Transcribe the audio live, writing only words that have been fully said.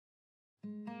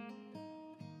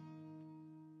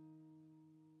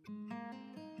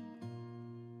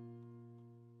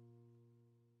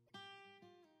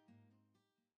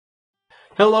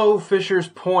Hello, Fisher's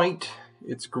Point.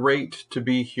 It's great to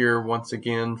be here once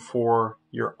again for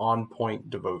your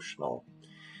OnPoint Devotional.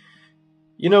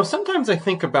 You know, sometimes I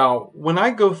think about when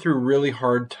I go through really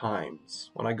hard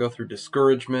times, when I go through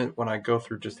discouragement, when I go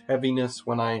through just heaviness,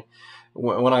 when I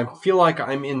feel like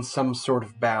I'm in some sort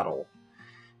of battle.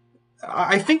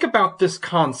 I think about this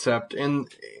concept, and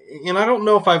I don't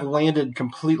know if I've landed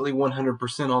completely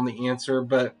 100% on the answer,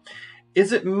 but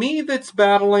is it me that's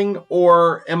battling,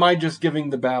 or am I just giving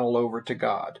the battle over to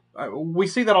God? We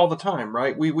see that all the time,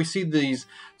 right? We see these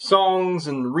songs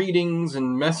and readings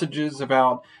and messages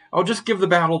about, oh, just give the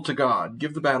battle to God,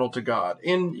 give the battle to God.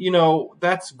 And, you know,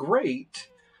 that's great,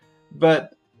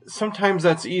 but sometimes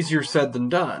that's easier said than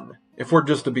done, if we're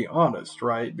just to be honest,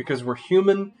 right? Because we're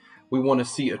human, we want to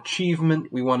see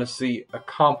achievement, we want to see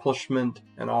accomplishment,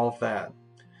 and all of that.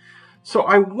 So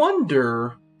I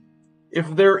wonder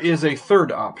if there is a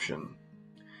third option,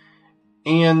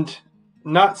 and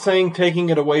not saying taking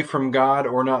it away from God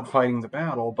or not fighting the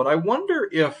battle, but I wonder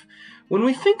if when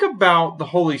we think about the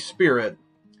Holy Spirit,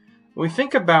 when we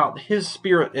think about His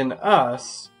Spirit in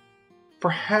us,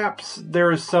 perhaps there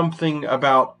is something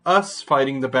about us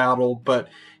fighting the battle, but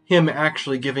Him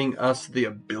actually giving us the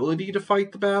ability to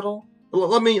fight the battle.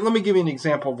 Let me give you an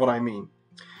example of what I mean.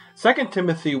 2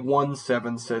 Timothy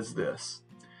 1:7 says this: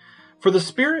 "For the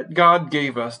Spirit God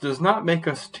gave us does not make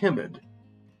us timid,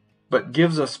 but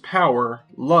gives us power,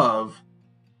 love,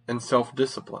 and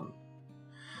self-discipline."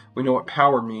 We know what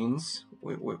power means.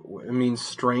 It means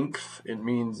strength. It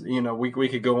means, we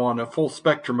could go on a full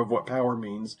spectrum of what power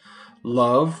means.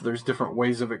 Love, there's different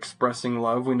ways of expressing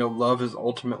love. We know love is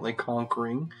ultimately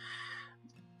conquering.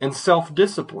 And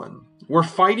self-discipline. We're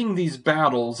fighting these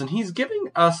battles, and He's giving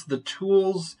us the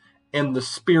tools and the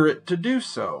Spirit to do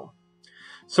so.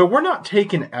 So we're not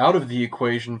taken out of the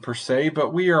equation per se,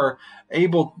 but we are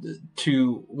able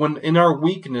to, when in our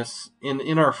weakness,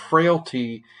 in our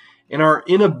frailty, in our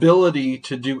inability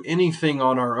to do anything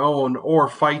on our own or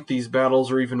fight these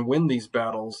battles or even win these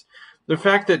battles, the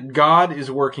fact that God is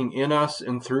working in us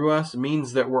and through us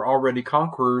means that we're already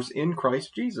conquerors in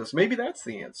Christ Jesus. Maybe that's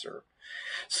the answer.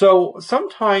 So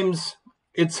sometimes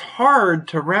it's hard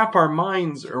to wrap our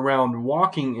minds around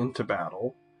walking into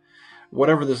battle,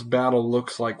 whatever this battle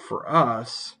looks like for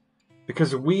us,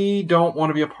 because we don't want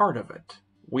to be a part of it.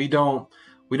 We don't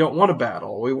want a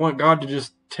battle. We want God to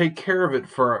just take care of it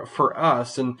for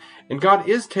us, and God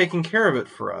is taking care of it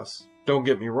for us. Don't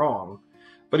get me wrong,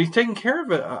 but He's taking care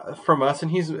of it from us,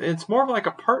 and it's more of like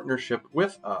a partnership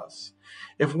with us.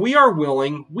 If we are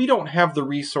willing, we don't have the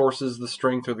resources, the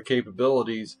strength, or the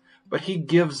capabilities, but He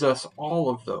gives us all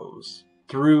of those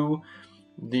through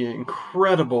the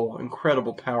incredible,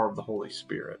 incredible power of the Holy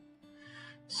Spirit.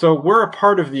 So we're a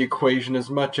part of the equation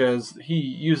as much as He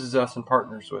uses us and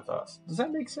partners with us. Does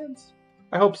that make sense?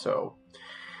 I hope so.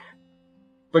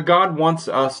 But God wants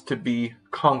us to be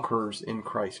conquerors in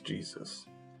Christ Jesus.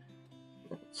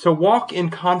 So walk in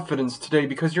confidence today,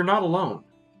 because you're not alone.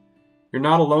 You're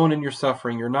not alone in your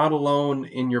suffering. You're not alone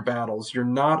in your battles. You're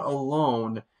not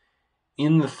alone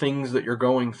in the things that you're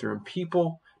going through. And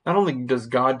people, not only does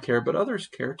God care, but others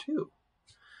care too.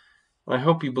 And I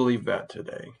hope you believe that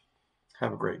today.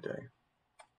 Have a great day.